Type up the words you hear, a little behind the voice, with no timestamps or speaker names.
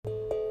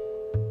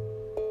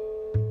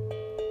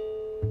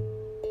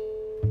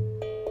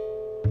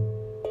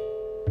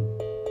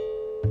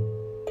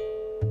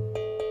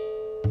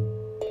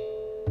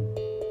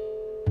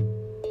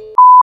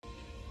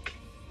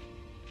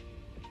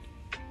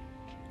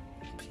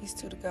Peace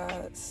to the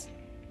gods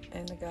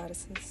and the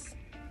goddesses.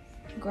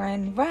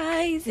 Grand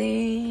Rising.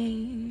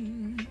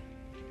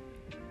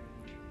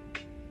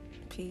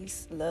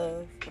 Peace,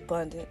 love,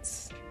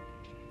 abundance,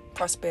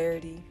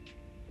 prosperity,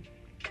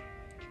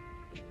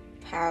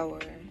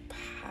 Power.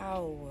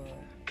 power.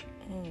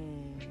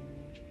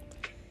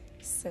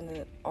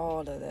 Sending all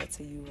of that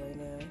to you right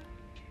now.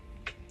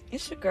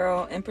 It's your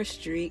girl, Empress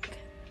Streak.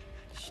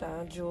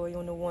 Shine joy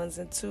on the ones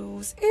and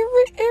twos.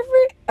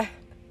 Every.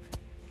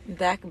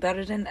 Back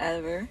better than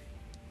ever.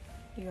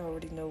 You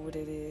already know what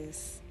it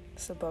is.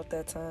 It's about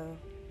that time.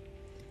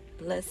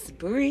 Let's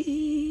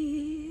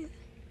breathe.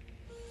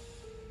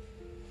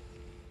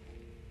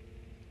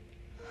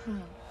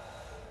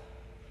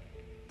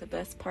 The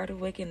best part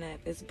of waking up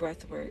is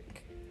breath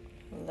work.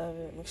 Love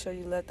it. Make sure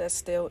you let that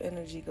stale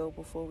energy go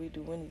before we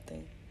do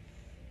anything.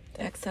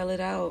 Exhale it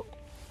out.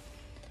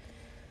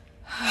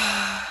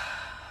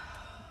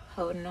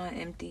 Holding on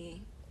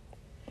empty.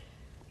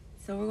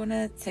 So we're going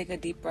to take a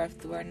deep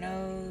breath through our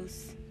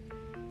nose.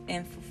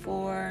 In for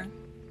 4.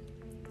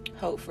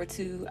 Hold for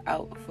 2.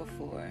 Out for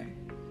 4.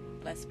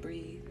 Let's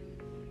breathe.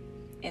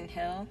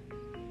 Inhale.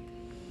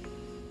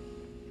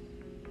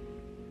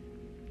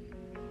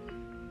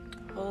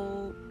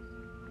 Hold.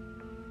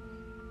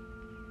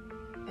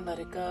 And let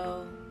it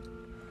go.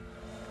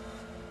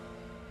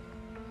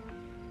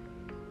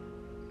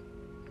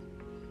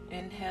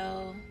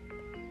 Inhale.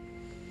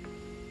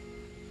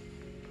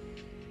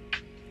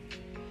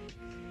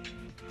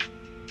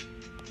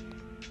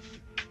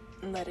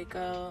 And let it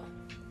go.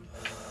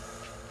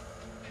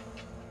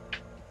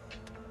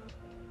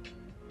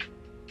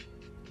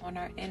 On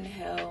our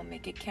inhale,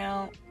 make it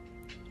count.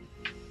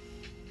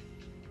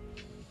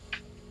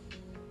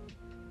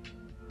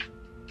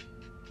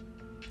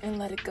 And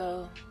let it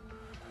go.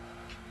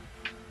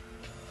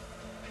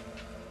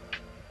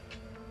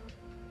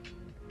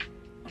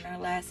 On our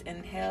last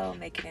inhale,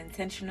 make it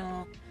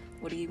intentional.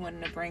 What do you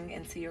want to bring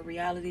into your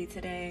reality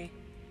today?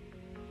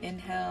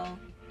 Inhale.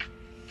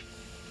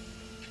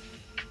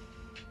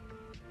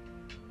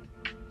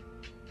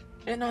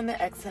 And on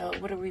the exhale,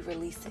 what are we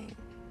releasing?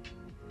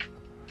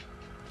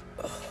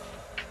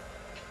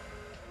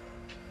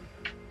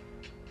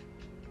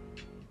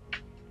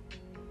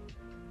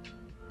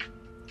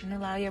 And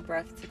allow your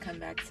breath to come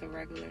back to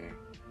regular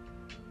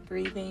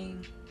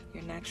breathing,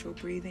 your natural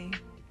breathing.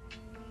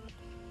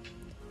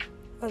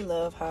 I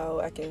love how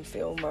I can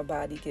feel my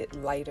body get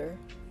lighter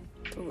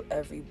through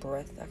every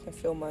breath. I can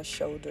feel my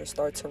shoulders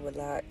start to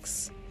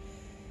relax.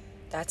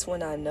 That's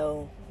when I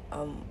know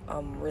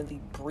I'm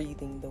really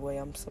breathing the way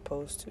I'm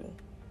supposed to.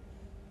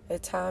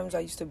 At times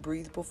I used to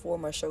breathe before,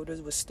 my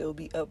shoulders would still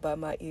be up by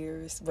my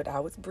ears, but I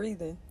was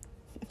breathing.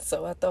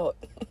 So I thought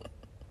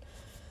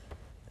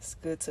it's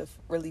good to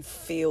really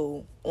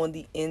feel on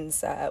the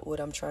inside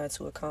what I'm trying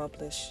to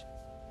accomplish.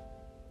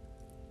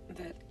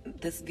 That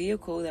this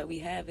vehicle that we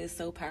have is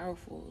so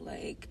powerful.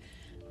 Like,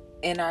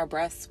 in our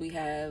breaths, we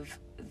have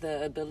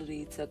the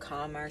ability to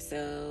calm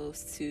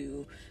ourselves,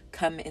 to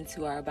come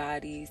into our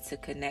bodies, to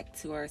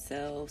connect to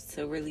ourselves,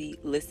 to really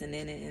listen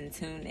in and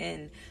tune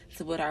in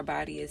to what our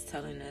body is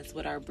telling us,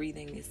 what our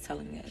breathing is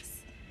telling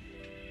us.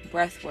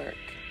 Breath work.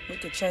 We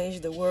could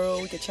change the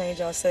world, we could change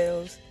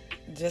ourselves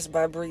just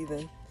by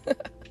breathing.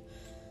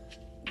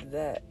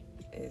 That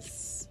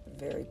is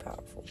very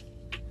powerful.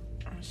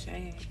 Ashe.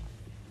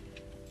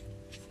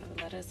 So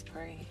let us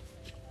pray.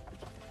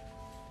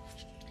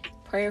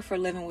 Prayer for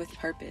living with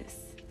purpose.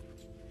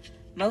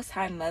 Most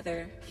High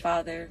Mother,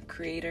 Father,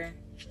 Creator,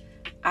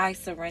 I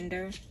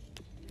surrender.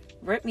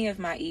 Rid me of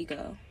my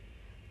ego.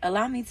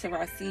 Allow me to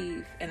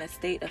receive in a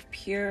state of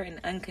pure and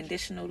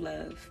unconditional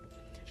love,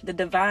 the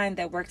divine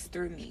that works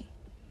through me,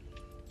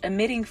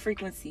 emitting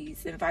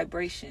frequencies and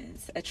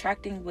vibrations,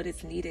 attracting what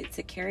is needed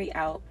to carry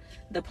out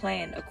the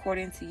plan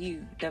according to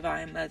you,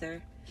 Divine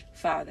Mother,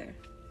 Father.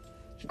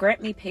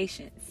 Grant me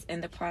patience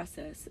in the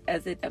process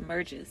as it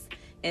emerges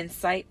in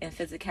sight and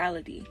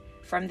physicality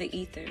from the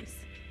ethers.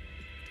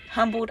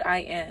 Humbled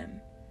I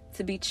am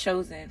to be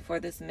chosen for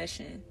this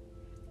mission,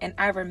 and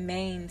I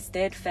remain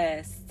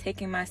steadfast,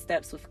 taking my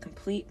steps with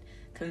complete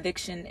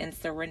conviction and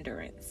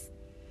surrenderance.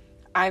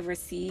 I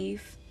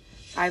receive,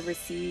 I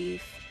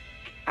receive,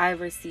 I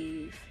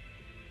receive,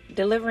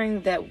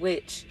 delivering that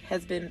which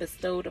has been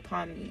bestowed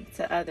upon me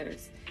to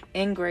others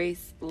in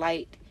grace,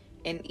 light,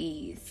 and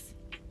ease.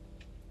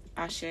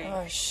 Ashe.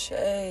 Ashe,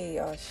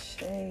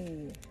 Ashe.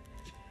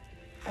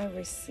 I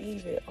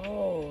receive it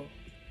all.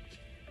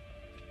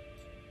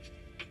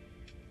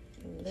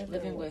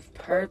 Living with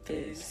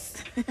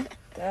purpose.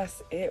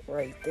 That's it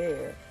right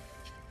there.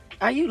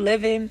 Are you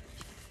living?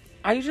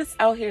 Are you just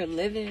out here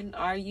living?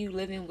 Are you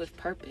living with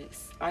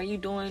purpose? Are you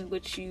doing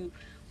what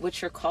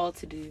you're called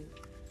to do?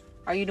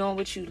 Are you doing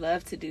what you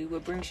love to do?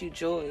 What brings you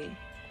joy?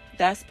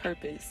 That's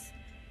purpose.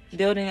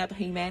 Building up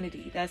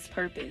humanity. That's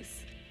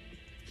purpose.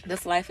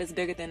 This life is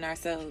bigger than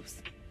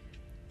ourselves.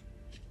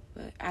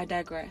 But I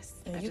digress.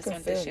 And I you just can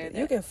wanted feel to share it. that.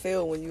 You can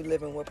feel when you're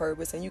living with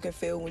purpose, and you can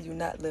feel when you're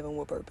not living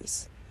with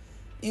purpose.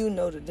 You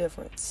know the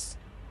difference.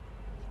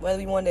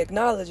 Whether you want to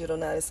acknowledge it or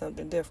not is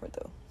something different,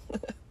 though.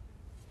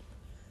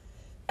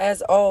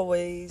 As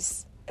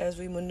always, as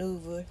we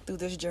maneuver through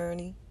this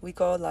journey we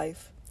call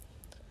life,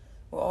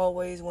 we're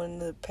always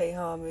wanting to pay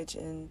homage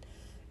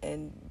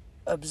and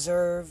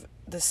observe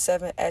the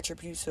 7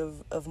 attributes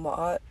of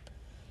Ma'at,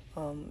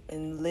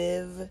 and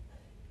live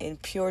in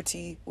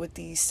purity with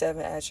these 7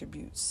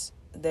 attributes.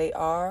 They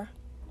are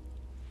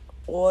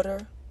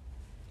order,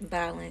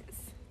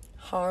 balance,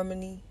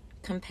 harmony,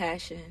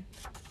 compassion,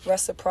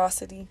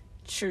 reciprocity,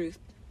 truth,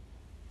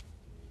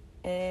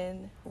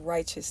 and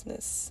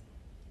righteousness.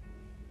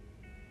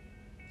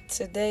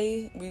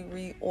 Today we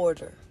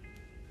reorder.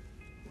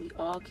 We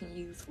all can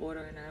use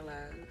order in our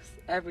lives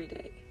every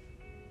day.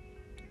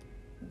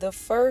 The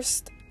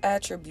first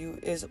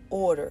attribute is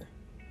order,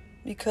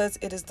 because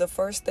it is the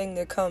first thing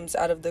that comes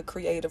out of the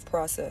creative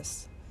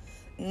process.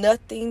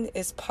 Nothing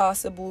is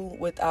possible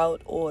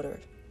without order.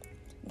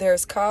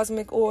 There's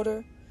cosmic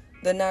order,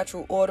 the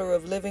natural order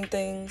of living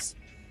things,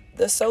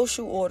 the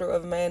social order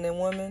of man and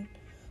woman,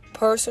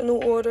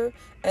 personal order,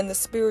 and the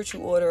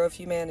spiritual order of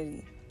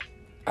humanity.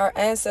 Our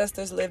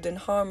ancestors lived in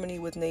harmony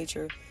with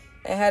nature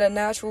and had a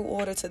natural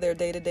order to their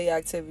day-to-day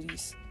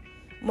activities.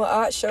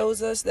 Ma'at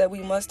shows us that we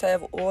must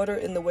have order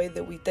in the way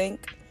that we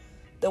think,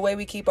 the way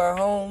we keep our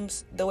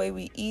homes, the way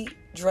we eat,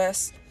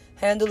 dress,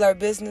 handle our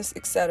business,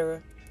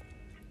 etc.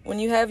 When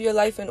you have your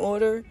life in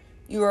order,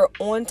 you are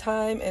on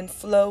time and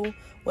flow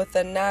with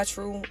the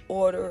natural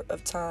order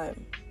of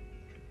time.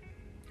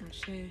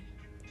 Sure.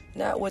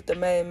 Not with the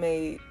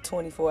man-made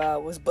 24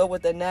 hours, but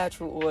with the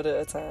natural order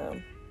of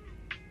time.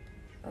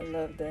 I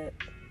love that.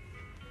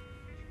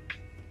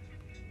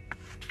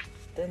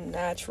 The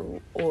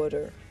natural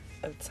order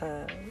of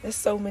time. There's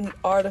so many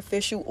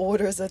artificial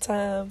orders of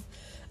time.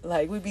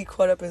 Like, we be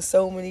caught up in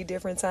so many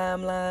different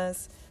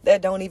timelines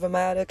that don't even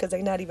matter because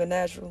they're not even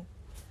natural.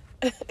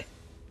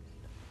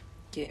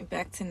 Getting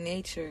back to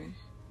nature.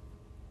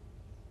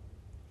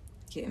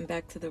 Getting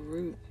back to the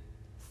root.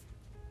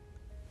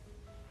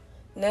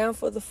 Now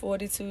for the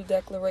 42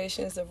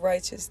 declarations of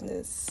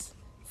righteousness.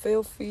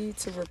 Feel free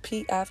to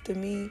repeat after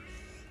me.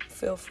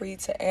 Feel free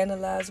to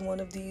analyze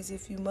one of these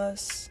if you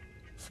must.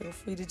 Feel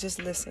free to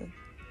just listen.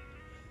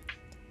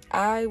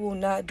 I will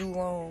not do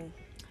wrong.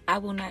 I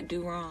will not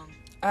do wrong.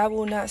 I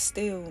will not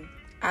steal.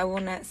 I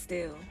will not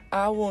steal.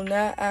 I will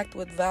not act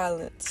with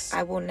violence.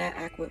 I will not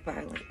act with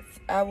violence.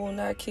 I will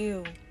not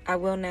kill. I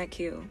will not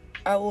kill.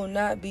 I will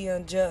not be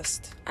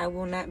unjust. I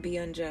will not be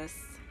unjust.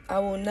 I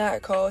will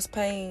not cause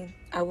pain.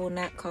 I will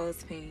not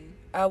cause pain.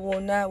 I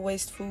will not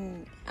waste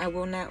food. I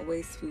will not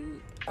waste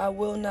food. I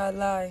will not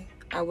lie.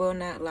 I will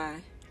not lie.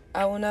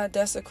 I will not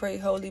desecrate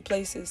holy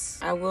places.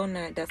 I will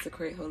not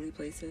desecrate holy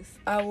places.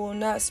 I will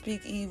not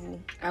speak evil.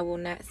 I will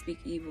not speak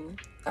evil.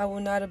 I will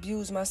not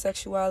abuse my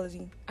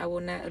sexuality. I will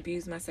not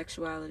abuse my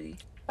sexuality.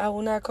 I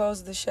will not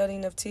cause the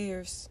shedding of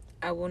tears.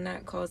 I will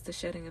not cause the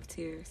shedding of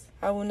tears.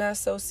 I will not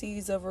sow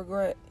seeds of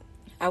regret.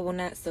 I will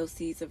not sow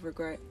seeds of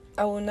regret.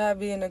 I will not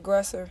be an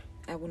aggressor.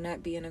 I will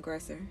not be an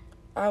aggressor.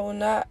 I will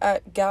not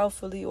act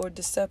guilefully or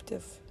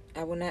deceptive.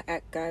 I will not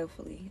act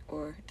guilefully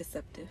or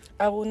deceptive.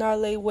 I will not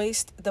lay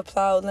waste the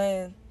plowed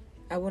land.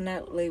 I will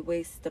not lay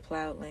waste the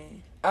plowed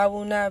land. I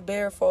will not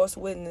bear false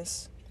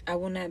witness. I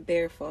will not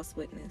bear false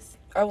witness.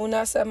 I will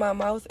not set my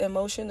mouth in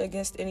motion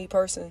against any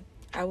person.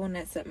 I will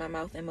not set my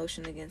mouth in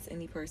motion against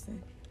any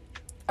person.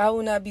 I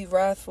will not be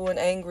wrathful and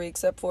angry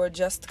except for a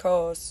just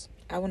cause.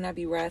 I will not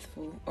be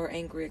wrathful or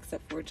angry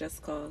except for a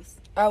just cause.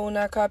 I will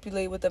not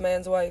copulate with a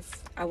man's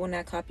wife. I will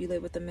not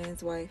copulate with a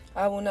man's wife.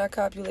 I will not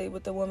copulate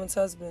with a woman's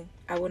husband.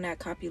 I will not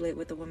copulate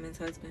with a woman's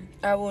husband.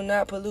 I will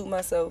not pollute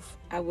myself.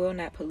 I will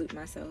not pollute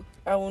myself.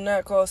 I will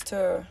not cause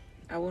terror.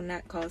 I will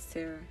not cause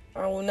terror.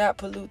 I will not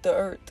pollute the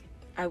earth.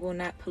 I will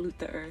not pollute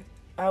the earth.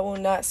 I will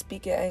not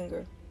speak in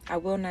anger. I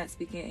will not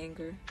speak in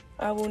anger.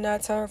 I will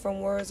not turn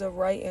from words of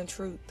right and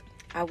truth.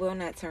 I will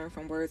not turn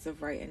from words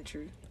of right and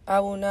truth. I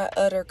will not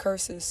utter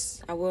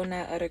curses. I will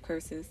not utter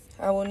curses.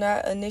 I will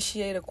not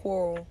initiate a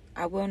quarrel.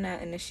 I will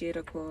not initiate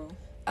a quarrel.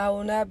 I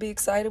will not be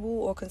excitable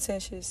or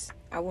contentious.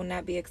 I will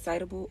not be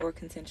excitable or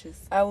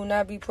contentious. I will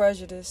not be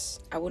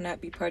prejudiced. I will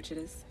not be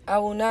prejudiced. I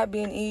will not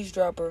be an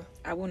eavesdropper.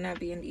 I will not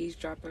be an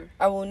eavesdropper.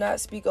 I will not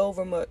speak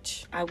over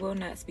much. I will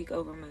not speak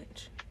over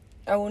much.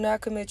 I will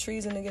not commit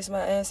treason against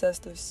my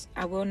ancestors.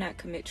 I will not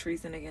commit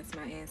treason against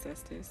my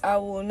ancestors. I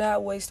will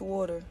not waste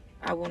water.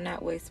 I will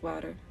not waste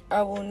water.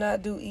 I will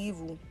not do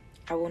evil.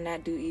 I will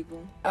not do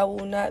evil. I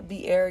will not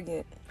be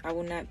arrogant. I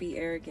will not be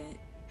arrogant.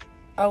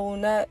 I will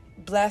not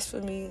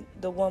blaspheme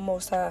the One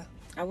Most High.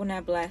 I will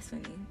not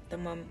blaspheme the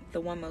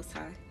one Most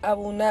High. I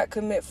will not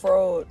commit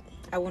fraud.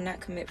 I will not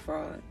commit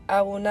fraud.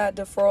 I will not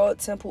defraud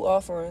temple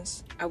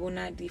offerings. I will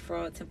not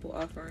defraud temple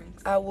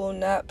offerings. I will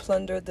not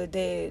plunder the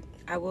dead.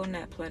 I will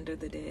not plunder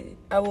the dead.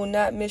 I will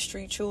not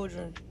mistreat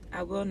children.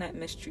 I will not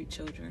mistreat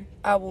children.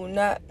 I will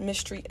not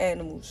mistreat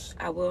animals.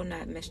 I will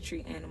not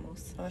mistreat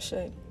animals.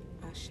 Ashe.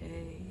 Ashe.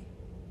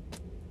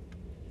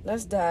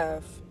 Let's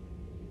dive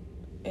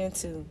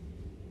into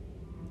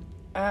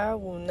I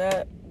will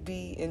not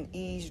be an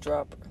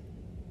eavesdropper.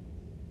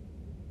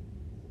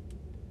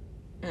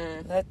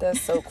 Let that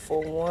soak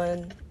for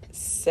 1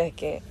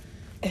 second.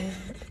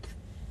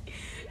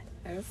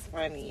 That's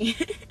funny.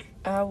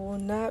 I will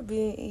not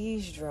be an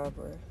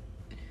eavesdropper.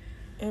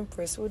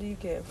 Empress, what are you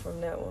getting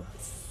from that one?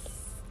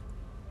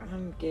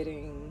 I'm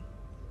getting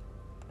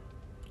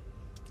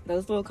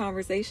those little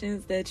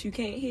conversations that you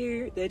can't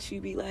hear, that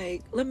you be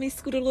like, let me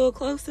scoot a little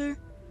closer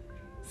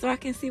so I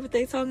can see what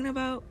they talking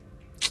about.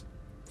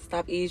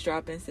 Stop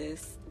eavesdropping,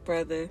 sis,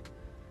 brother.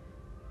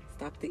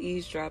 Stop the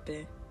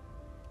eavesdropping.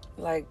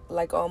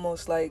 Like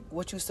almost like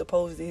what you're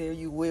supposed to hear,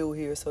 you will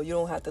hear. So you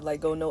don't have to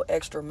like go no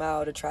extra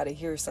mile to try to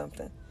hear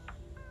something.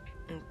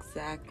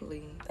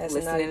 Exactly. That's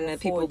listening not to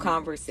people you.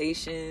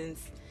 Conversations.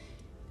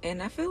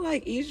 And I feel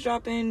like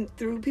eavesdropping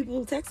through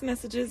people's text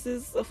messages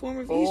is a form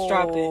of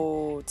eavesdropping.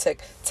 Oh,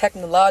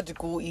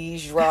 technological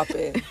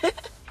eavesdropping.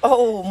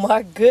 Oh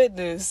my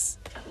goodness.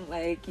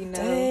 Like, you know,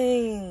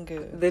 dang,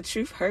 the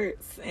truth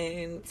hurts,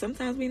 and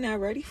sometimes we're not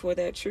ready for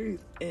that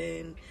truth.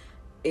 And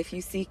if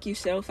you seek, you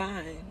shall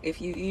find.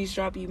 If you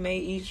eavesdrop, you may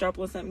eavesdrop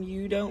on something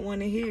you don't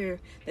want to hear,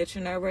 that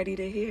you're not ready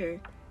to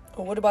hear.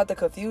 Well, what about the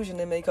confusion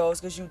it may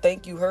cause because you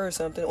think you heard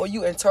something or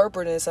you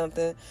interpreting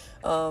something,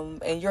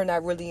 and you're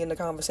not really in the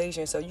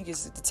conversation, so you get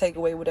to take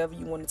away whatever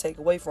you want to take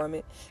away from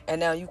it, and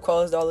now you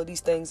caused all of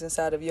these things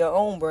inside of your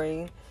own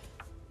brain.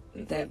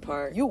 That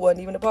part. You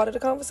wasn't even a part of the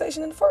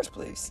conversation in the first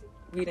place.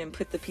 We didn't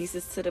put the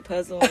pieces to the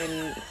puzzle,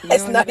 and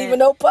it's not even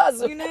no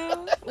puzzle. You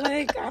know,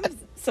 like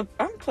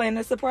I'm planning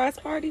a surprise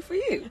party for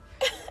you.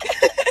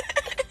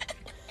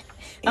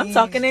 I'm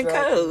talking in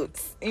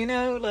codes. You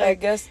know,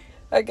 like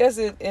I guess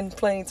it in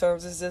plain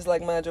terms it's just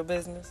like mind your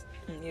business.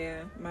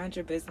 Yeah, mind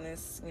your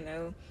business. You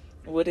know,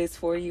 what is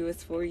for you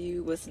is for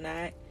you. What's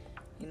not,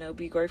 you know,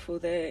 be grateful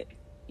that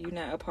you're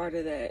not a part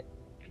of that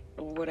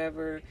or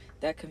whatever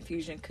that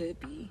confusion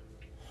could be.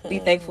 Be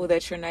thankful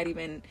that you're not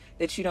even,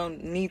 that you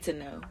don't need to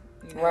know.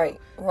 You know? Right.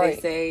 They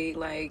say,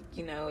 like,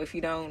 you know, if you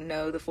don't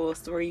know the full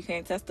story, you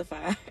can't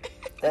testify.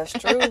 That's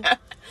true.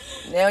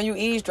 Now you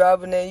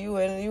eavesdropping and you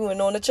in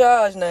on the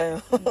charge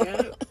now.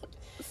 Yep.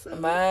 So.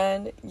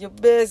 Mind your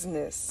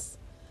business.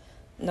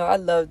 No, I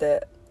love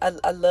that.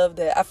 I love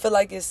that. I feel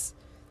like it's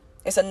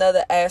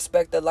another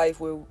aspect of life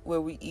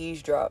where we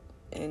eavesdrop,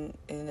 and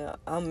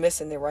I'm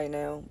missing it right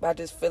now. But I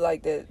just feel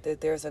like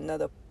that there's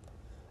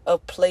a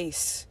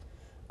place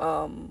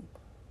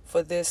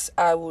for this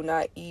I will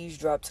not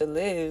eavesdrop to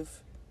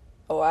live,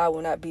 or I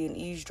will not be an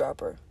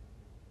eavesdropper.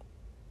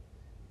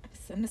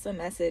 Send us a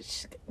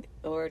message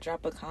or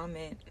drop a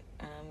comment.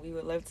 We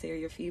would love to hear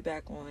your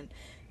feedback on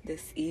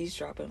this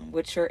eavesdropping,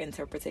 what your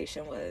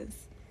interpretation was.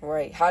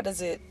 Right. How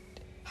is it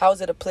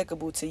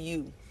applicable to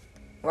you?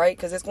 Right?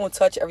 Because it's going to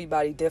touch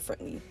everybody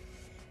differently.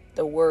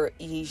 The word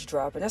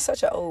eavesdropping. That's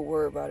such an old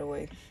word, by the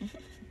way,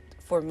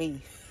 for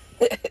me.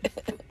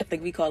 I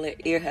think we call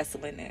it ear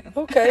hustling now.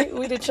 Okay,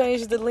 we done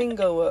changed the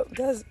lingo up.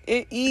 That's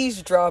it,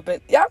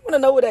 eavesdropping. Y'all want to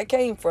know where that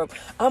came from?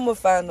 I'm going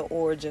to find the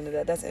origin of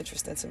that. That's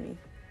interesting to me.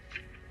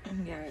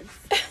 Yes.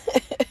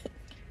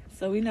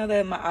 So we know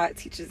that Ma'at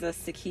teaches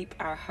us to keep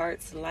our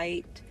hearts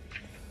light,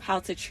 how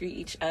to treat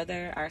each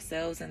other,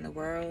 ourselves, and the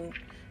world.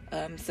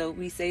 So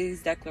we say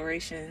these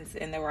declarations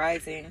in the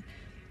rising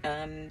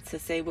to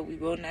say what we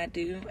will not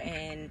do.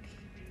 And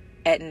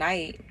at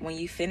night, when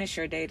you finish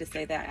your day, to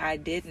say that I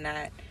did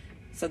not,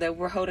 so that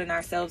we're holding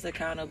ourselves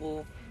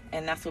accountable.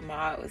 And that's what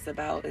Ma'at was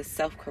about, is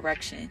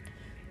self-correction.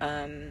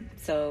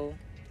 So,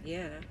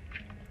 yeah.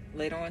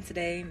 Later on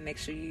today, make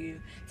sure you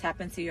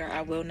tap into your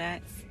I will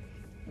nots.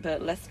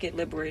 But let's get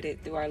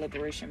liberated through our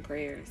liberation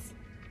prayers.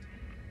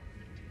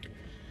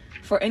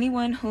 For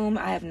anyone whom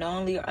I have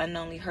knowingly or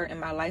unknowingly hurt in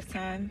my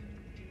lifetime,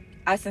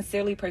 I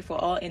sincerely pray for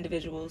all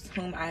individuals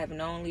whom I have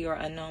knowingly or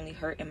unknowingly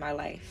hurt in my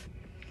life.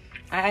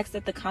 I ask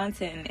that the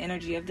content and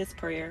energy of this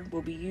prayer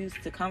will be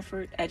used to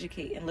comfort,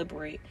 educate, and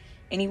liberate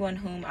anyone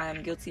whom I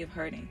am guilty of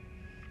hurting.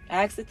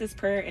 I ask that this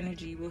prayer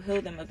energy will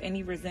heal them of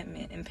any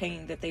resentment and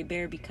pain that they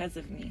bear because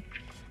of me.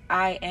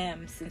 I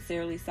am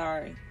sincerely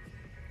sorry.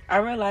 I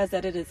realize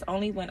that it is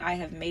only when I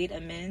have made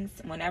amends,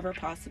 whenever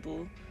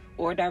possible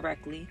or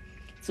directly,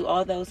 to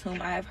all those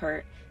whom I have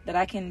hurt, that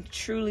I can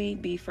truly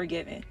be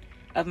forgiven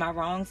of my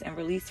wrongs and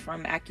released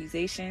from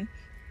accusation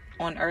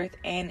on earth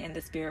and in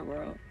the spirit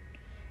world.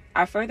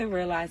 I further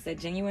realize that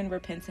genuine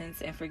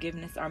repentance and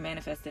forgiveness are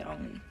manifested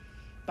only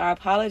by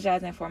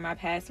apologizing for my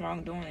past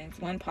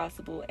wrongdoings when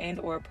possible and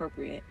or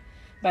appropriate,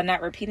 by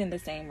not repeating the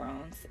same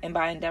wrongs, and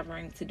by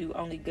endeavoring to do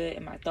only good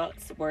in my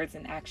thoughts, words,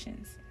 and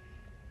actions.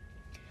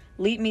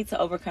 Lead me to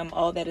overcome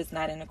all that is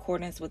not in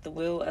accordance with the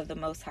will of the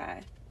Most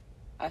High.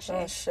 Ashe.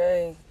 Ashe.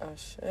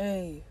 Ashe.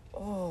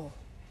 Oh.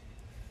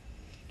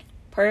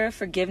 Prayer of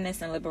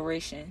forgiveness and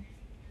liberation.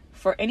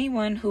 For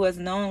anyone who has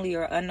knowingly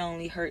or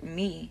unknowingly hurt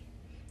me,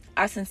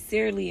 I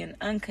sincerely and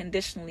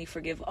unconditionally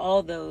forgive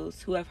all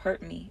those who have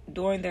hurt me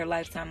during their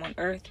lifetime on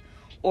earth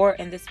or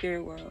in the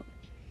spirit world.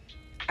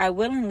 I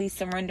willingly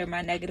surrender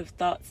my negative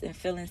thoughts and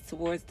feelings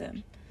towards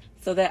them,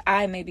 so that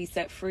I may be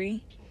set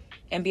free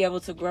and be able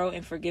to grow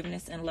in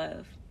forgiveness and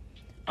love.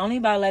 Only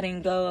by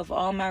letting go of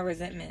all my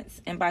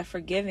resentments and by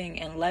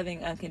forgiving and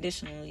loving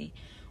unconditionally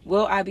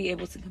will I be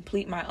able to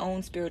complete my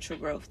own spiritual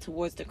growth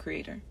towards the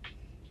Creator.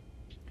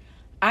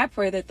 I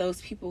pray that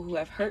those people who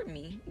have hurt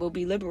me will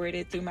be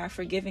liberated through my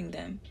forgiving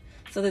them,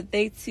 so that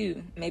they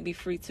too may be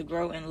free to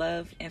grow in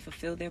love and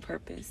fulfill their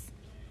purpose.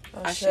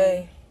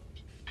 Ashe.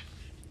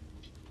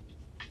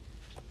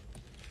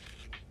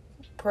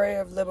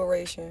 Prayer of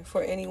liberation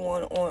for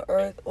anyone on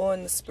earth or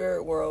in the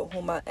spirit world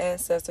whom my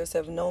ancestors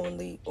have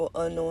knowingly or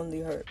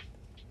unknowingly hurt.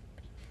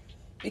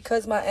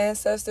 Because my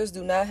ancestors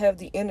do not have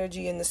the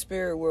energy in the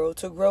spirit world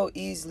to grow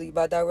easily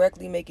by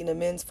directly making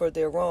amends for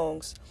their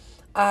wrongs,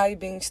 I,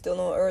 being still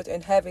on earth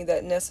and having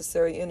that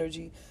necessary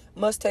energy,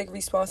 must take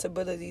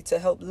responsibility to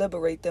help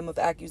liberate them of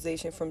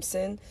accusation from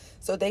sin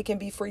so they can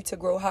be free to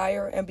grow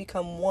higher and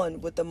become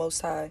one with the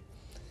Most High.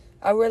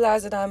 I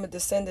realize that I am a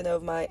descendant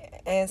of my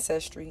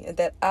ancestry and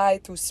that I,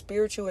 through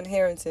spiritual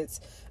inheritance,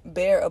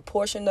 bear a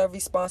portion of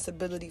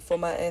responsibility for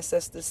my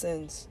ancestors'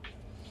 sins.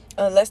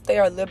 Unless they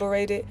are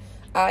liberated,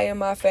 I and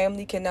my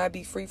family cannot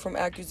be free from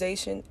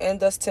accusation and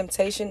thus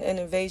temptation and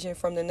invasion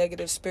from the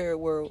negative spirit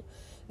world,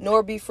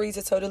 nor be free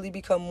to totally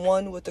become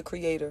one with the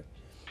Creator.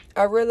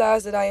 I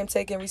realize that I am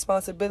taking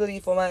responsibility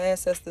for my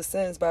ancestors'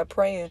 sins by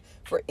praying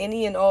for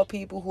any and all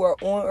people who are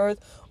on earth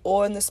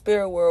or in the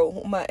spirit world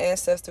whom my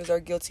ancestors are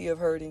guilty of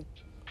hurting.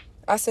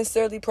 I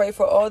sincerely pray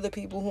for all the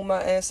people whom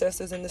my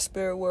ancestors in the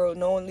spirit world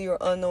knowingly or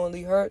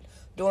unknowingly hurt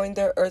during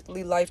their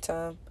earthly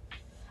lifetime.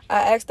 I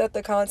ask that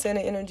the content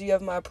and energy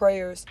of my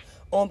prayers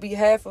on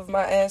behalf of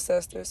my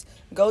ancestors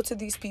go to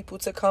these people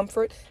to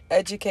comfort,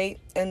 educate,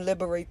 and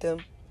liberate them.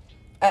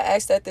 I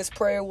ask that this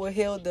prayer will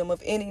heal them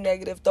of any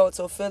negative thoughts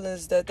or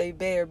feelings that they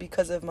bear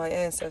because of my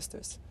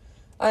ancestors.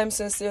 I am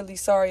sincerely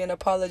sorry and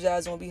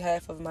apologize on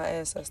behalf of my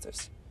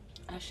ancestors.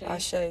 Ashe.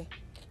 Ashe.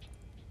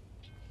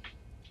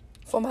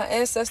 For my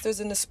ancestors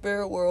in the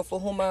spirit world for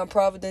whom I am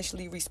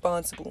providentially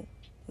responsible,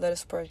 let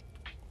us pray.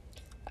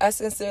 I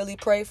sincerely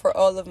pray for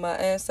all of my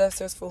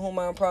ancestors for whom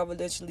I am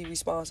providentially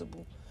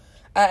responsible.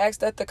 I ask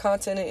that the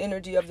content and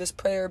energy of this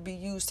prayer be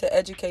used to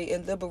educate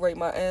and liberate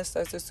my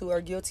ancestors who are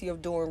guilty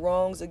of doing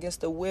wrongs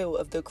against the will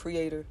of the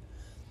Creator.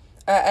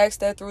 I ask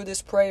that through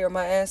this prayer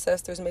my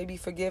ancestors may be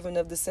forgiven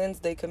of the sins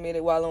they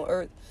committed while on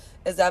earth,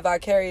 as I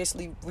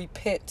vicariously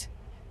repent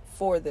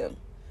for them.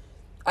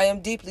 I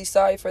am deeply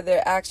sorry for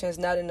their actions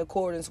not in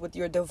accordance with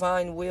your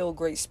divine will,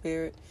 Great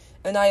Spirit,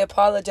 and I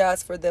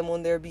apologize for them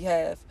on their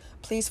behalf.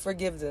 Please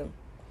forgive them.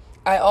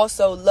 I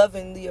also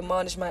lovingly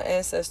admonish my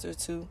ancestors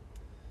to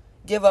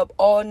give up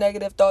all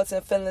negative thoughts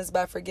and feelings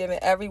by forgiving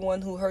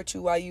everyone who hurt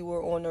you while you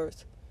were on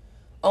earth.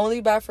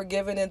 Only by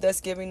forgiving and thus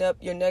giving up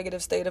your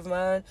negative state of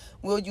mind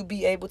will you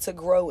be able to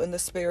grow in the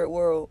spirit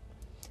world.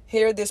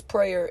 Hear this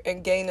prayer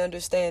and gain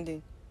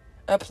understanding.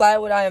 Apply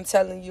what I am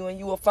telling you and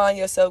you will find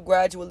yourself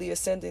gradually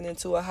ascending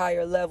into a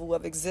higher level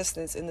of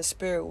existence in the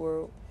spirit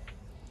world.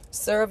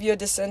 Serve your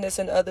descendants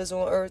and others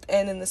on earth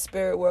and in the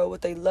spirit world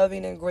with a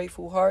loving and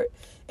grateful heart,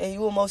 and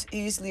you will most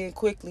easily and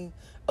quickly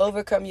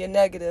overcome your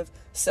negative,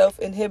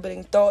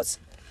 self-inhibiting thoughts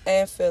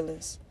and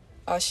feelings.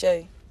 Ashe.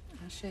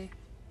 Ashe.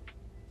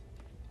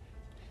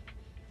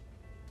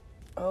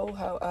 Oh,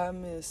 how I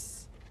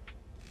miss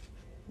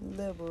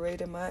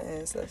liberating my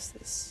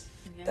ancestors.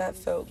 Yes. That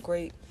felt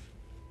great.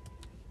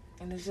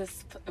 And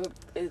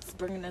it's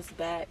bringing us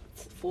back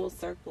full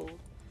circle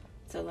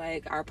to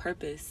like our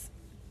purpose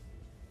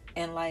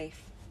in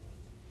life.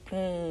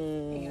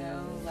 You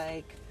know,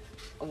 like,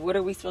 what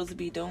are we supposed to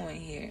be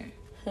doing here?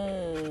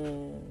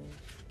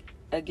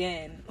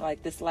 Again,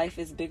 like, this life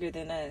is bigger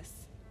than us.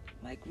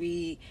 Like,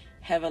 we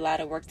have a lot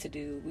of work to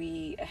do.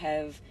 We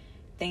have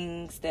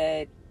things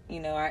that, you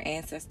know, our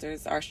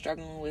ancestors are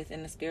struggling with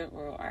in the spirit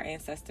world. Our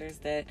ancestors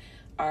that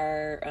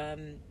are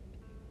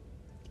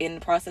in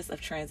the process of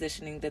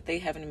transitioning, that they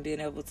haven't been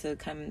able to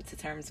come to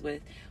terms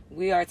with.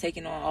 We are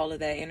taking on all of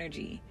that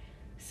energy.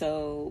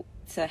 So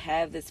to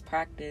have this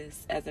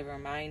practice as a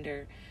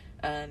reminder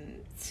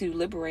to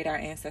liberate our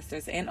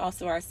ancestors and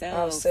also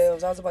ourselves. I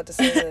was about to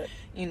say that.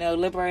 You know,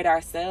 liberate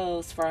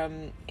ourselves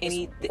from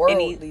any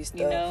stuff.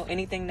 You know,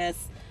 anything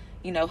that's,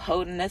 you know,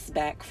 holding us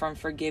back from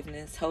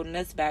forgiveness, holding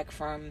us back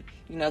from,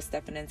 you know,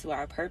 stepping into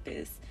our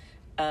purpose,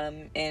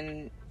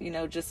 and, you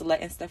know, just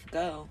letting stuff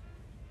go,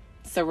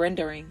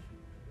 surrendering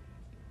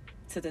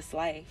to this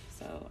life.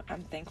 So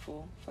I'm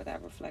thankful for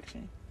that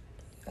reflection.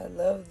 I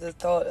love the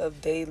thought of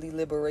daily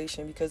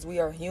liberation because we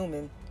are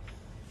human.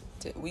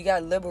 We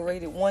got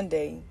liberated one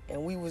day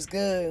and we was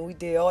good and we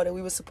did all that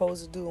we were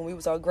supposed to do and we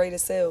was our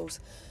greatest selves.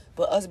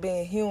 But us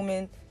being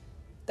human,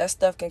 that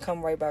stuff can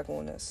come right back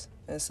on us.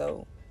 And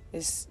so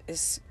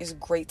it's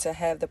great to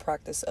have the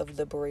practice of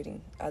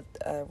liberating. I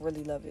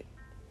really love it.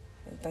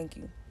 And thank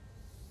you,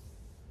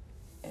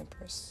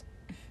 Empress.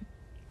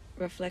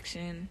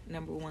 Reflection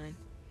number 1.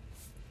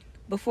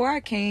 Before I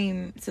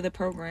came to the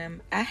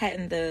program, I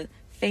hadn't the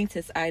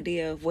faintest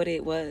idea of what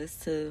it was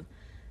to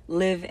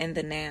live in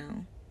the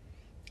now.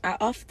 I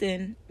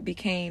often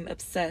became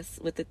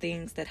obsessed with the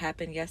things that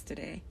happened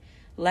yesterday,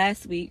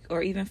 last week,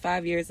 or even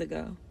 5 years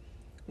ago.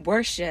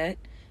 Worse yet,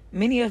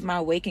 many of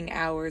my waking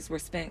hours were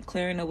spent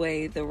clearing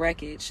away the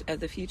wreckage of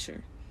the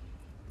future.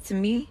 To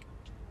me,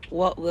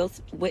 Walt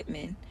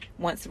Whitman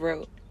once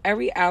wrote,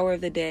 Every hour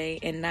of the day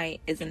and night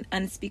is an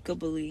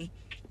unspeakably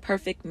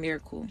perfect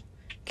miracle.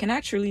 Can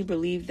I truly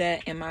believe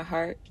that in my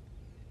heart?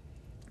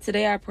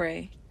 Today I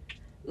pray,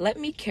 let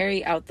me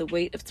carry out the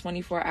weight of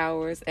 24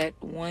 hours at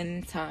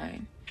one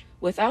time,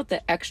 without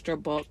the extra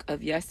bulk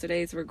of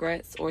yesterday's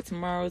regrets or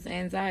tomorrow's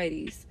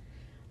anxieties.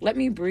 Let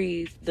me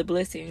breathe the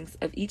blessings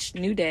of each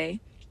new day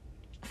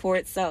for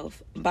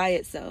itself, by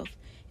itself,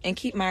 and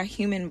keep my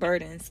human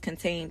burdens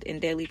contained in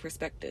daily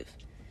perspective.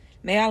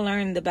 May I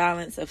learn the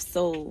balance of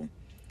soul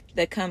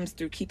that comes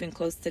through keeping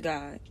close to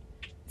God.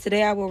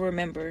 Today I will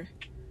remember,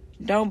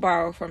 don't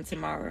borrow from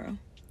tomorrow.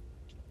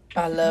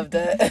 I love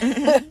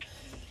that.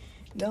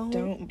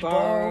 Don't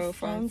borrow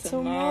from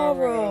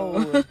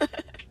tomorrow.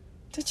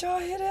 Did y'all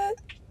hear that?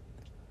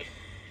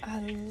 I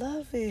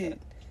love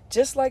it.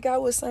 Just like I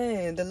was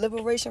saying, the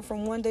liberation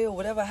from one day or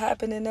whatever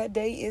happened in that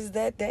day is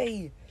that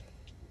day.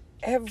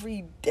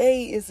 Every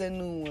day is a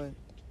new one.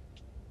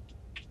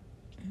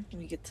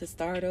 We get to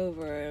start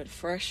over, a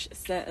fresh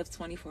set of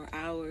 24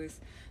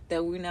 hours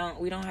that we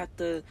don't have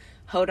to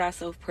hold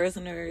ourselves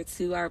prisoner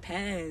to our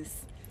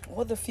past.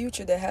 Or the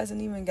future that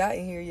hasn't even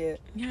gotten here yet.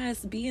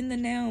 Yes, be in the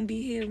now,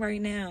 be here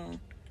right now.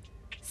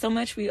 So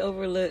much we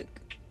overlook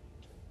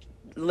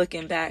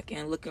looking back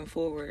and looking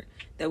forward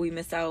that we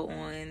miss out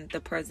on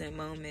the present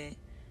moment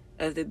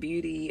of the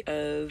beauty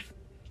of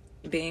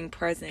being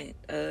present,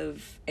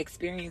 of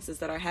experiences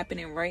that are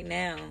happening right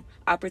now,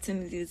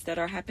 opportunities that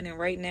are happening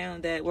right now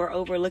that we're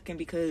overlooking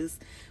because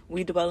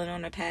we dwelling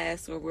on the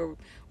past or we're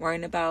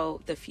worrying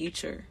about the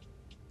future.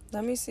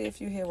 Let me see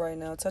if you're here right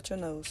now. Touch your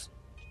nose.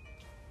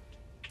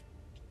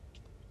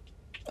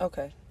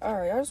 Okay. All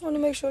right. I just want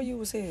to make sure you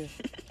was here.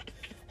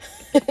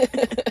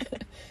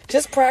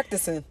 Just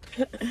practicing.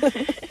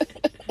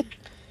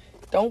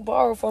 Don't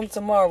borrow from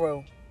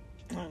tomorrow.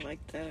 I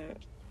like that.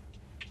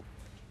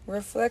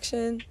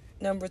 Reflection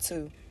number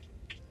 2.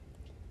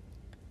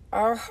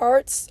 Our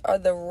hearts are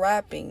the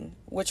wrapping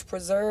which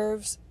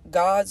preserves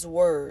God's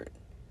word.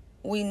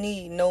 We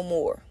need no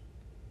more.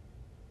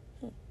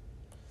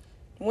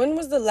 When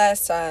was the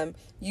last time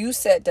you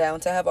sat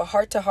down to have a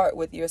heart-to-heart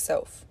with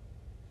yourself?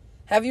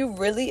 Have you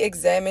really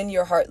examined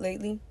your heart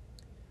lately?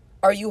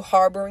 Are you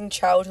harboring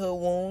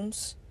childhood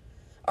wounds?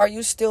 Are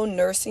you still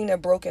nursing a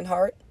broken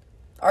heart?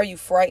 Are you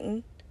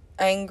frightened,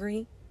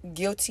 angry,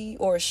 guilty,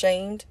 or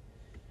ashamed?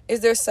 Is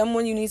there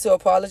someone you need to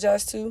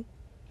apologize to?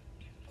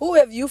 Who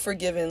have you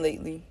forgiven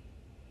lately?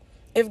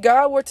 If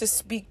God were to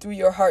speak through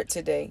your heart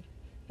today,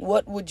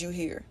 what would you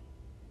hear?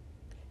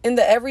 In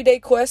the everyday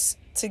quest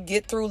to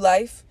get through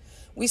life,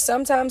 we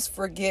sometimes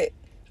forget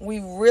we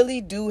really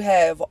do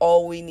have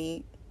all we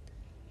need.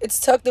 It's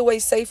tucked away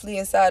safely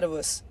inside of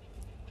us.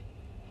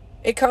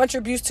 It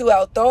contributes to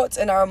our thoughts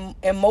and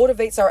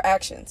motivates our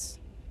actions.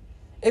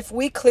 If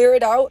we clear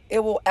it out, it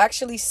will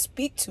actually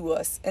speak to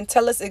us and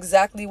tell us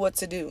exactly what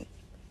to do.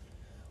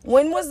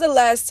 When was the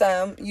last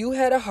time you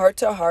had a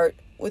heart-to-heart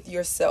with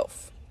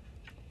yourself?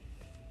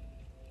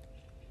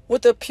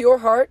 With a pure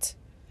heart,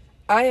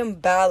 I am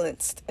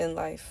balanced in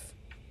life.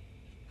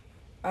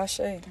 Ashe.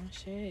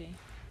 Ashe. When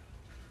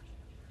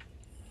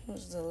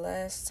was the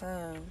last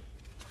time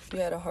you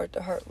had a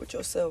heart-to-heart with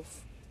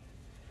yourself?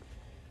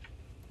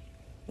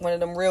 One of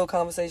them real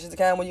conversations, the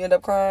kind when you end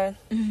up crying.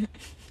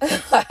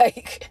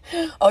 Like,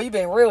 oh, you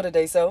being real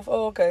today, self.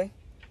 Oh, okay.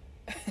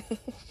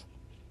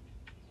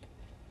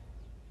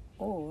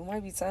 Oh, it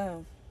might be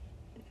time.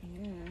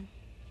 Yeah.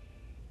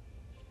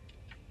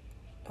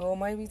 Oh, it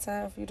might be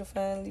time for you to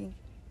finally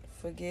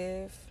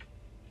forgive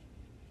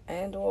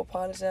and or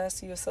apologize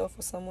to yourself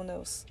or someone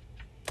else.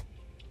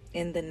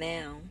 In the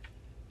now.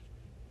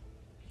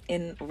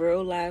 In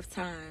real life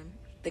time,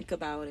 think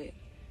about it.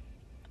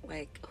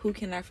 Like, who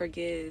can I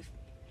forgive?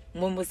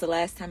 When was the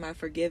last time I've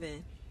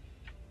forgiven?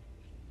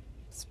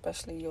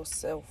 Especially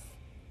yourself.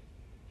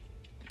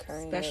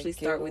 Especially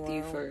start with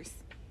you first.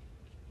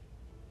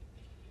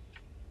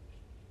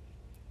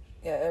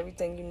 Yeah,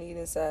 everything you need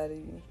inside of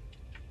you.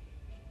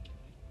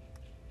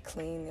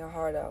 Clean your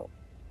heart out.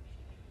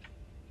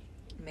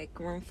 Make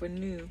room for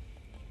new.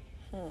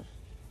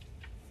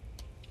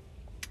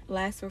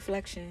 Last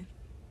reflection.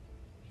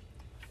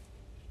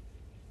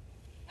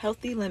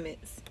 Healthy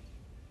limits.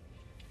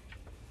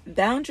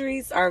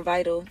 Boundaries are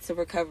vital to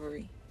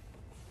recovery.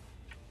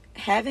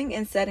 Having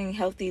and setting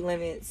healthy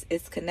limits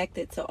is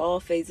connected to all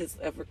phases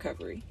of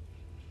recovery.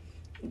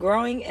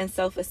 Growing in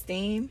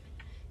self-esteem,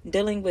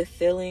 dealing with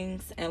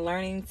feelings, and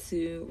learning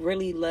to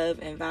really love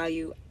and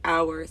value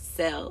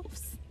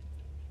ourselves.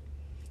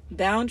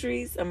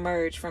 Boundaries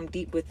emerge from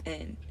deep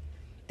within.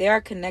 They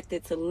are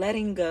connected to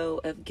letting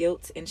go of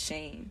guilt and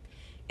shame,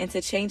 and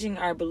to changing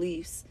our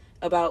beliefs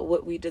about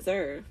what we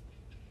deserve.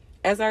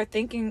 As our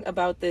thinking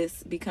about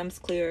this becomes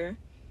clearer,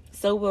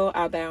 so will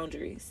our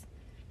boundaries.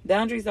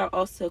 Boundaries are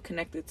also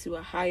connected to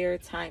a higher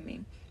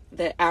timing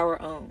than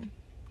our own.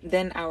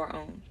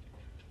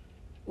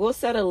 We'll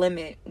set a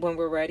limit when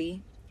we're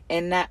ready,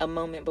 and not a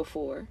moment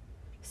before.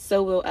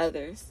 So will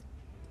others.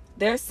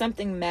 There's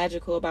something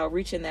magical about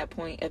reaching that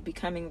point of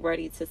becoming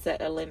ready to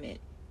set a limit.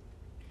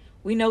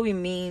 We know we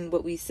mean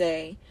what we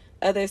say.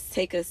 Others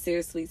take us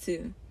seriously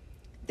too.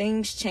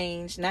 Things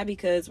change, not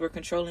because we're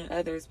controlling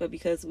others, but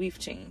because we've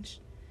changed.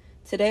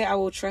 Today, I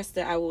will trust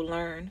that I will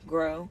learn,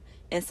 grow,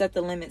 and set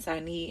the limits I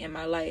need in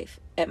my life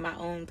at my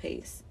own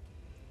pace.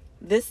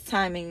 This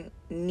timing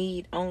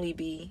need only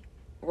be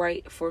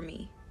right for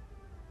me.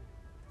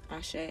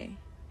 Ashe.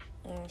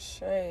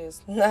 Ashe,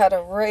 it's not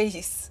a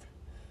race.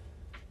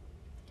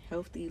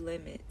 Healthy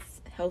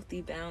limits,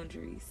 healthy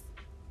boundaries.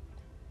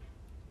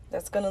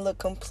 That's going to look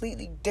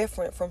completely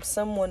different from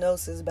someone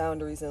else's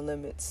boundaries and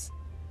limits.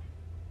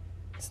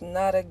 It's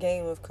not a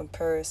game of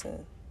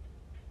comparison.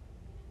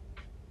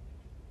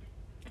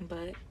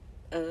 But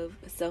of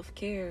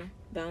self-care.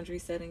 Boundary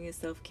setting is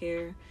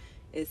self-care.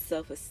 It's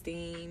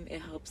self-esteem.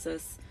 It helps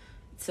us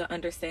to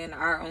understand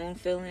our own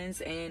feelings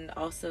and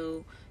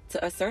also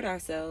to assert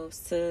ourselves,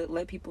 to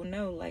let people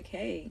know, like,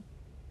 hey,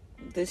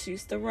 this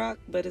used to rock,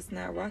 but it's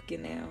not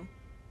rocking now.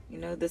 You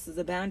know, this is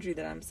a boundary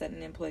that I'm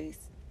setting in place.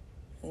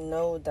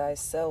 Know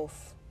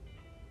thyself.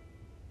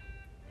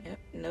 Yep,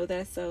 know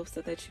thyself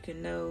so that you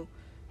can know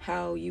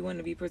how you want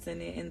to be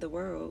presented in the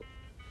world.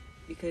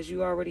 Because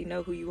you already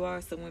know who you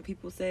are. So when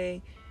people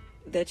say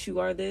that you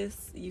are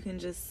this, you can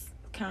just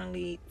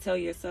kindly tell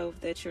yourself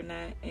that you're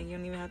not, and you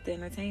don't even have to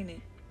entertain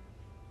it.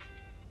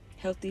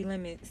 Healthy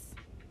limits.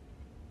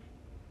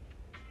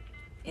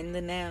 In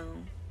the now.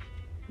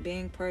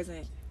 Being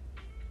present.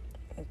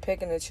 And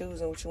picking and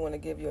choosing what you want to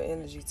give your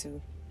energy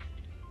to.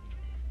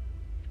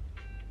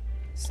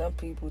 Some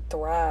people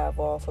thrive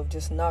off of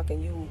just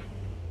knocking you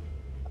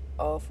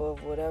off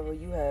of whatever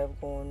you have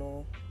going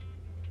on.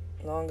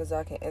 As long as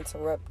I can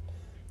interrupt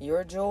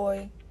your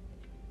joy,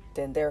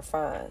 then they're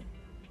fine.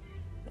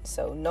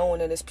 So knowing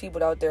that there's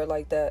people out there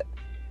like that,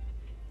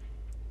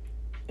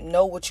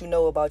 know what you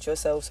know about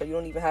yourself so you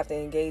don't even have to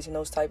engage in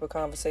those type of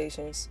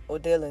conversations or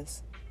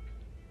dealings.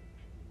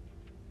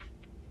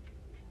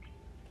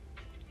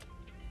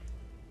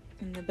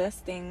 And the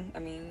best thing,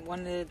 one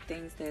of the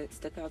things that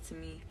stuck out to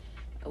me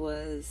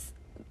was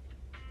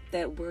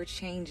that we're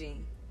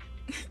changing.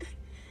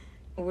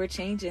 We're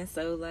changing,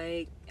 so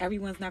like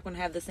everyone's not going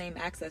to have the same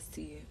access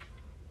to you.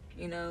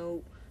 You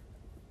know,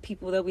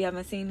 people that we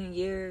haven't seen in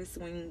years,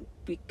 when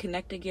we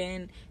connect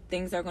again,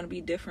 things are going to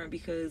be different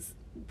because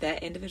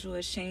that individual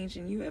has changed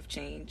and you have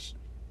changed.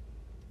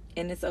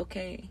 And it's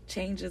okay.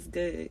 Change is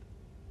good.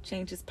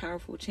 Change is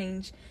powerful.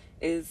 Change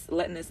is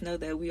letting us know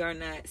that we are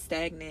not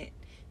stagnant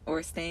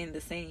or staying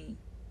the same.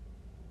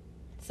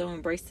 So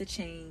embrace the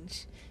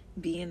change.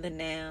 Be in the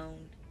now.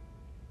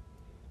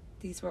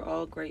 These were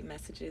all great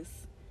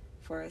messages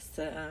for us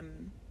to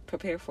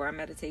prepare for our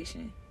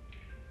meditation.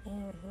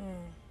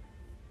 Mm-hmm.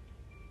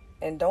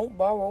 And don't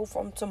borrow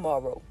from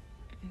tomorrow.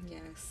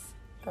 Yes.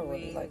 I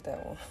really like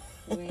that one.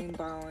 We ain't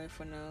borrowing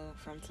from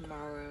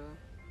tomorrow.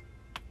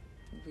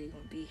 We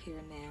gonna be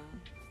here now.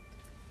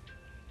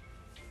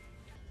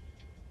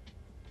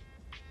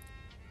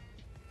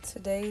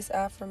 Today's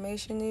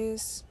affirmation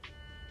is,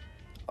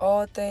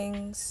 all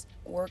things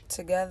work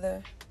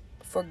together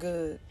for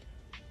good.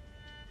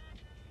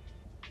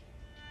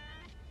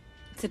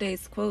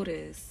 Today's quote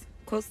is,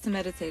 quotes to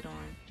meditate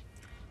on.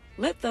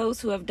 Let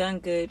those who have done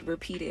good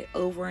repeat it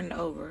over and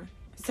over.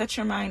 Set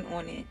your mind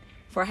on it,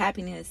 for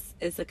happiness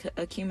is an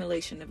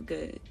accumulation of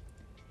good.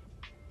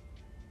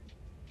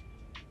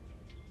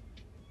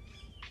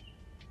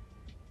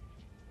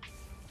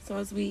 So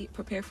as we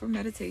prepare for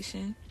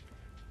meditation,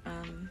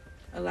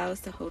 allow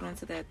us to hold on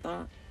to that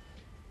thought.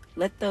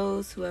 Let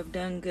those who have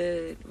done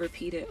good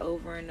repeat it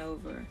over and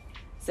over.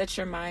 Set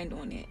your mind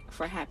on it,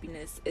 for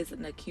happiness is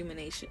an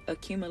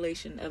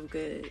accumulation of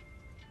good.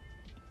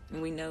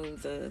 And we know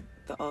the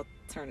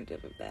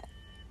alternative of that.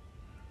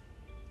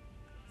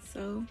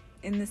 So,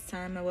 in this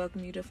time, I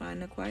welcome you to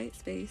find a quiet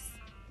space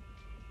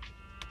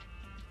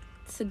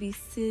to be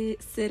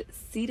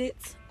seated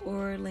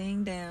or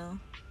laying down.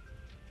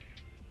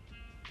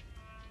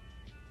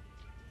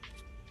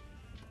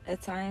 A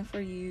time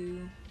for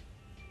you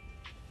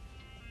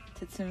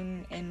to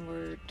tune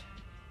inward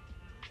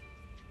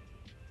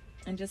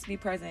and just be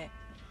present.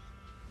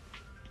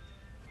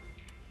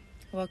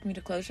 I welcome you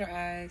to close your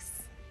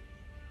eyes.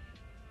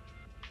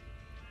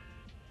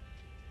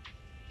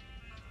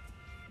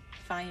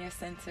 Find your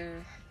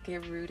center.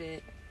 Get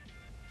rooted.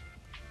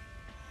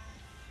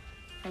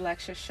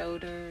 Relax your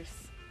shoulders.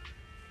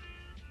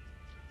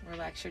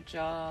 Relax your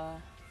jaw,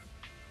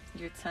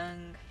 your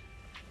tongue,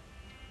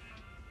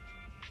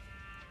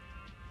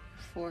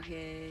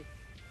 forehead,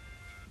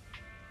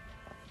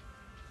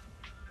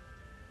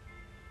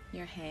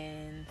 your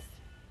hands,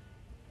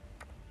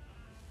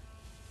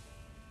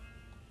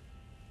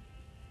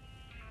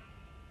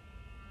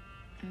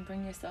 and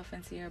bring yourself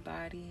into your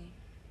body.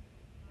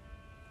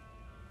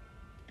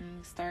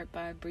 And start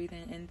by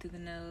breathing in through the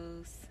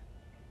nose,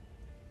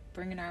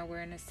 bringing our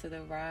awareness to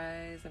the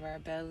rise of our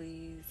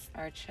bellies,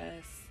 our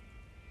chest,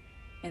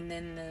 and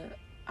then the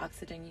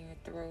oxygen in your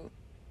throat.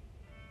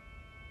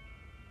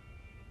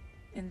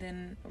 And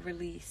then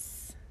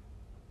release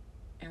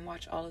and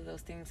watch all of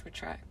those things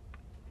retract.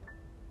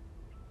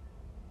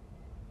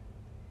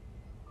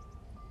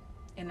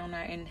 And on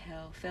our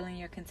inhale, filling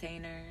your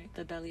container,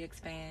 the belly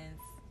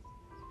expands.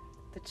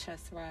 The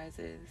chest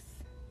rises.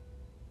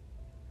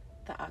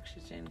 The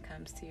oxygen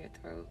comes to your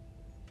throat.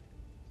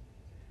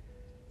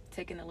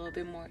 Taking a little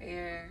bit more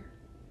air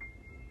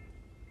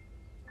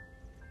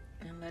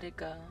and let it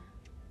go,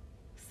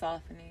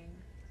 softening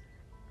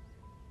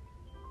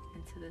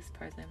into this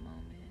present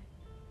moment.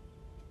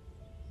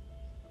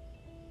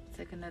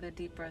 Take another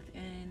deep breath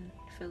in,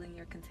 filling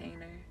your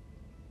container.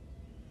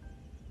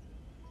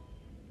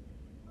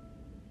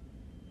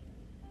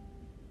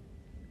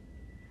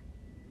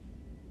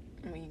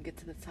 And when you get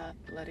to the top,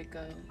 let it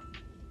go.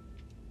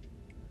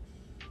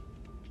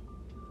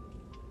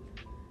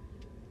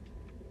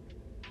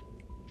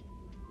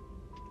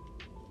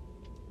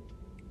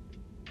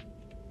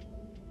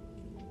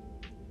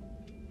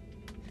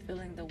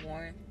 Feeling the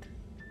warmth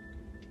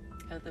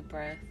of the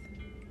breath.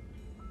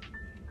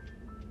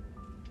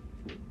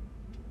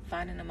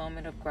 Finding a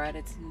moment of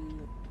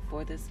gratitude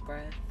for this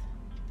breath.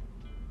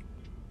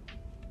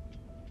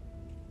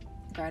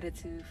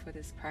 Gratitude for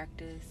this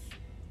practice.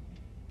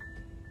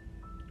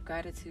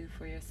 Gratitude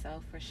for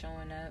yourself for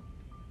showing up,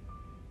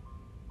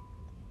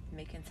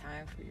 making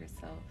time for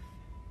yourself.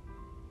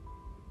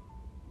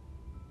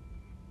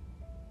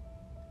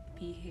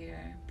 Be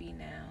here, be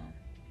now.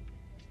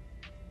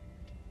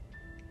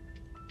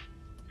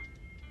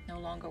 No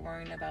longer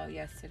worrying about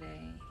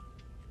yesterday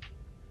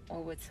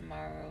or what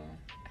tomorrow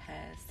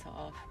has to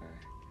offer,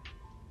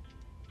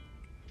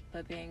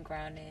 but being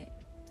grounded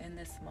in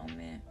this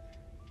moment,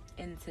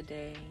 in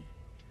today,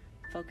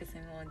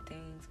 focusing on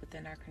things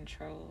within our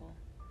control,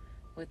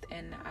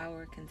 within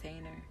our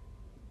container,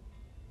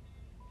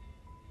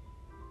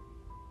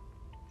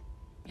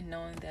 and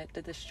knowing that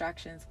the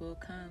distractions will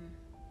come,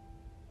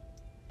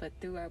 but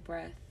through our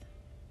breath,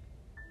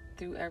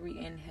 through every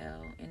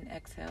inhale and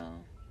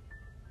exhale,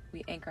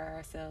 we anchor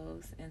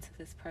ourselves into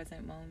this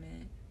present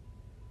moment,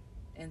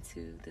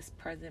 into this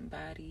present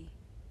body.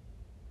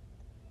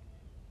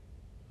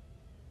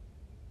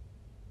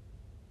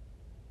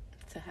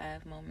 To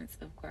have moments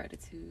of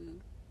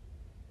gratitude,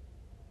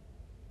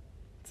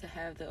 to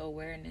have the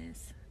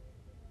awareness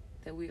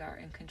that we are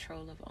in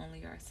control of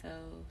only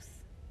ourselves.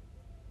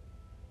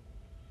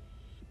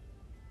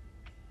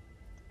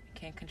 We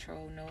can't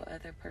control no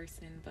other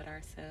person but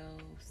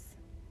ourselves.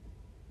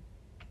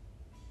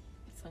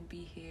 So be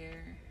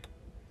here,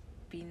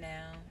 be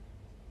now.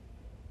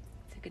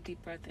 Take a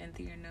deep breath in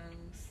through your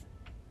nose.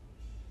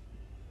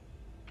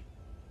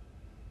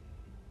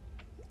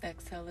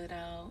 Exhale it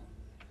out.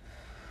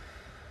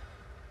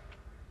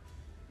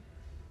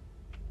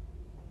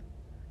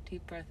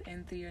 Deep breath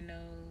in through your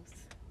nose.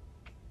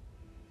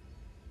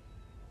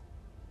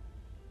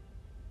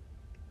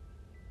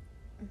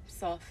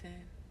 Soften.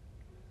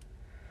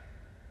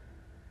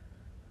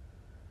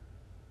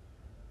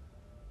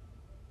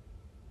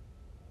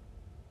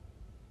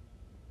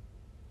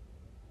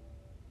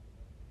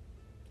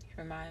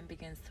 Your mind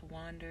begins to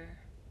wander.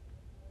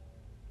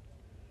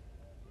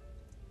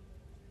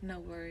 No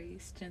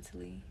worries,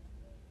 gently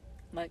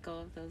let go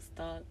of those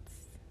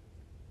thoughts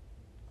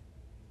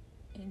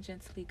and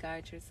gently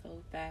guide yourself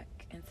back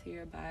into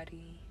your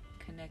body,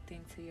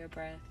 connecting to your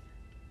breath.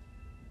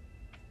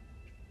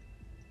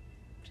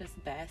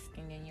 Just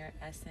basking in your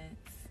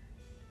essence.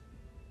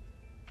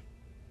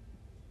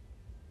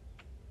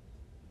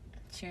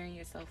 Cheering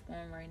yourself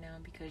on right now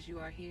because you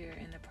are here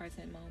in the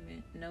present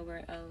moment,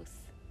 nowhere else.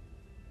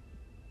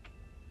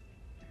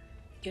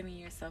 Giving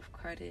yourself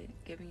credit,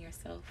 giving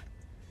yourself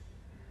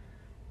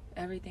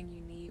everything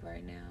you need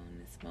right now in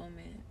this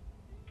moment.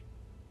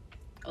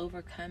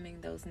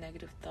 Overcoming those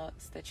negative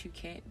thoughts that you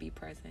can't be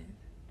present,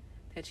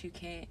 that you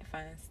can't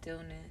find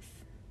stillness.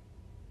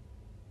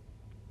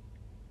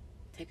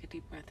 Take a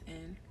deep breath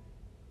in.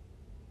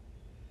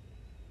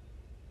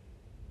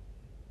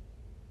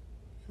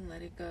 And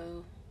let it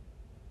go.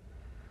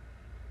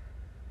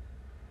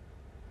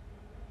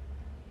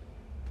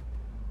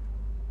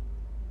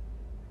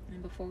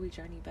 And before we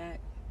journey back,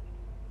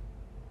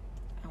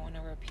 I want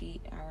to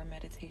repeat our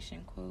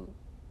meditation quote.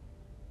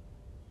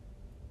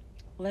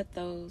 Let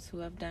those who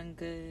have done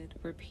good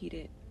repeat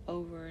it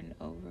over and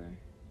over.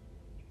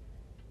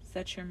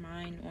 Set your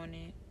mind on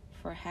it,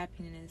 for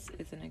happiness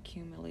is an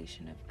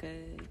accumulation of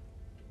good.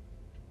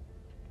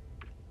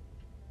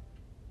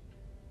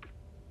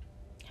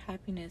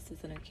 Happiness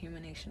is an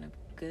accumulation of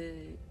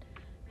good.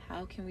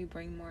 How can we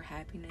bring more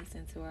happiness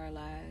into our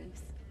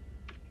lives?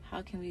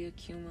 How can we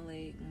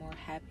accumulate more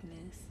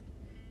happiness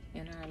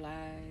in our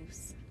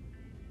lives?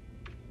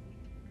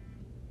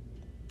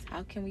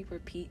 How can we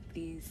repeat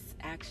these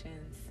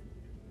actions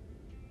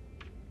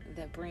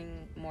that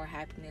bring more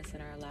happiness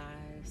in our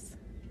lives?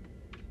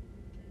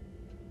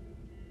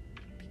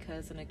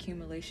 Because an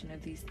accumulation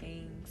of these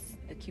things,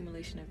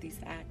 accumulation of these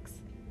acts,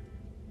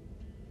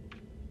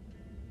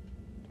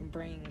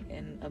 bring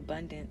an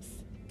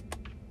abundance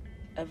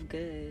of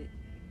good.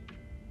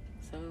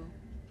 So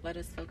let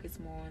us focus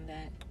more on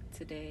that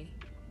today,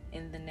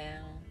 in the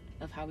now,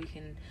 of how we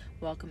can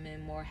welcome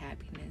in more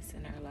happiness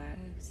in our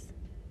lives.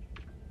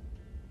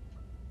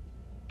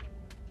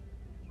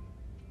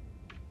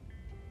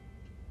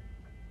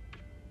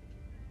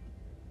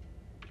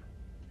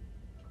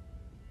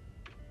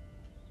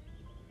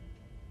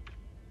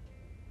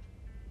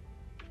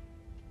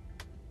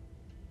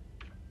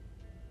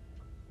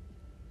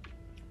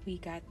 We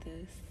got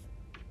this.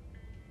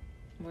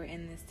 We're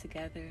in this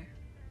together,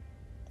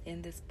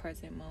 in this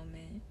present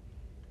moment,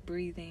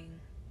 breathing,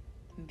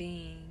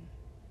 being,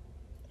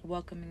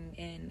 welcoming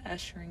in,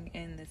 ushering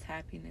in this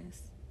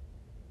happiness.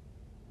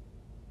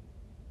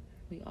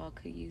 We all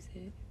could use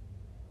it.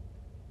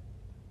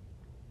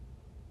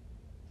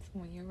 So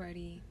when you're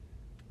ready,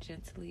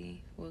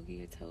 gently wiggle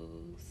your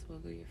toes,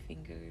 wiggle your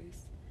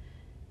fingers,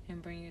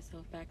 and bring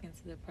yourself back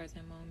into the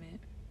present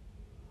moment.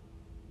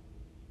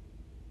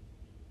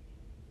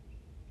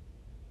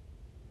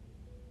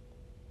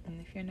 And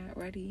if you're not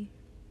ready,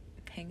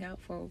 hang out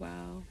for a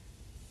while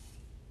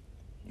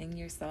in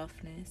your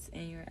softness,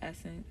 in your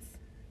essence,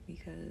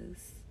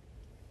 because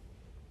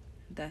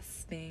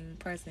that's being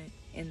present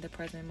in the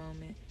present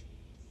moment.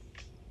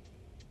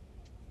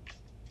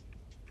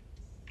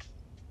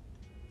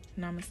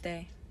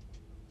 Namaste.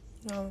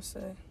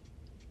 Namaste.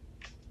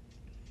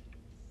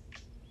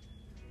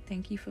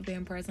 Thank you for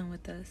being present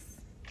with us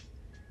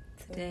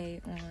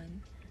today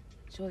on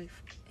Joyful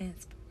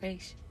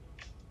Inspiration.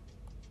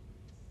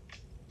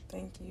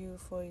 Thank you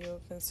for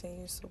your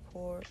continued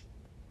support,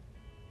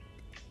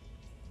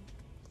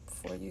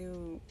 for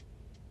you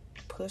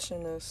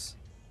pushing us.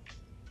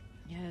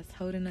 Yes,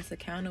 holding us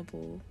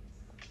accountable,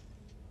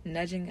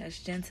 nudging us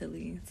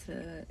gently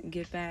to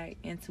get back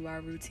into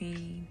our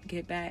routine,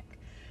 get back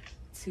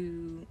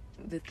to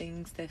the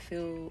things that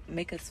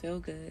make us feel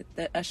good,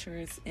 that usher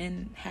us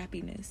in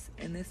happiness.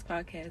 And this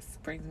podcast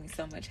brings me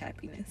so much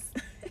happiness.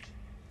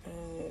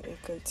 And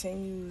it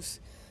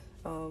continues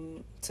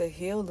to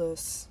heal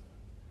us.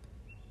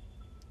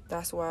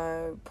 That's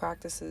why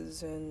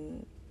practices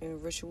and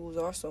rituals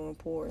are so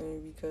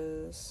important,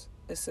 because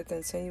it's a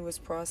continuous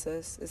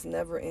process. It's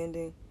never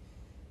ending.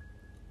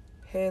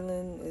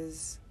 Healing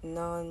is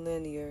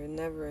non-linear. It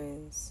never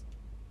ends.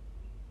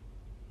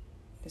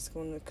 It's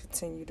going to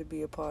continue to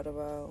be a part of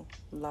our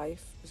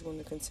life. It's going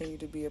to continue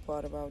to be a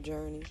part of our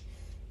journey.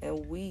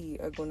 And we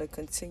are going to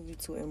continue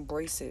to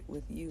embrace it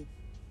with you.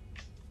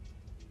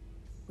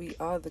 We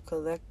are the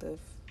collective.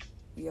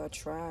 We are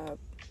tribe.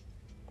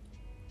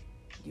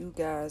 You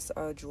guys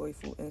are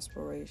joyful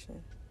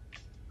inspiration.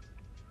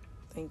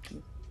 Thank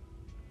you.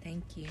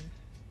 Thank you.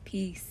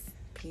 Peace.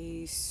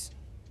 Peace.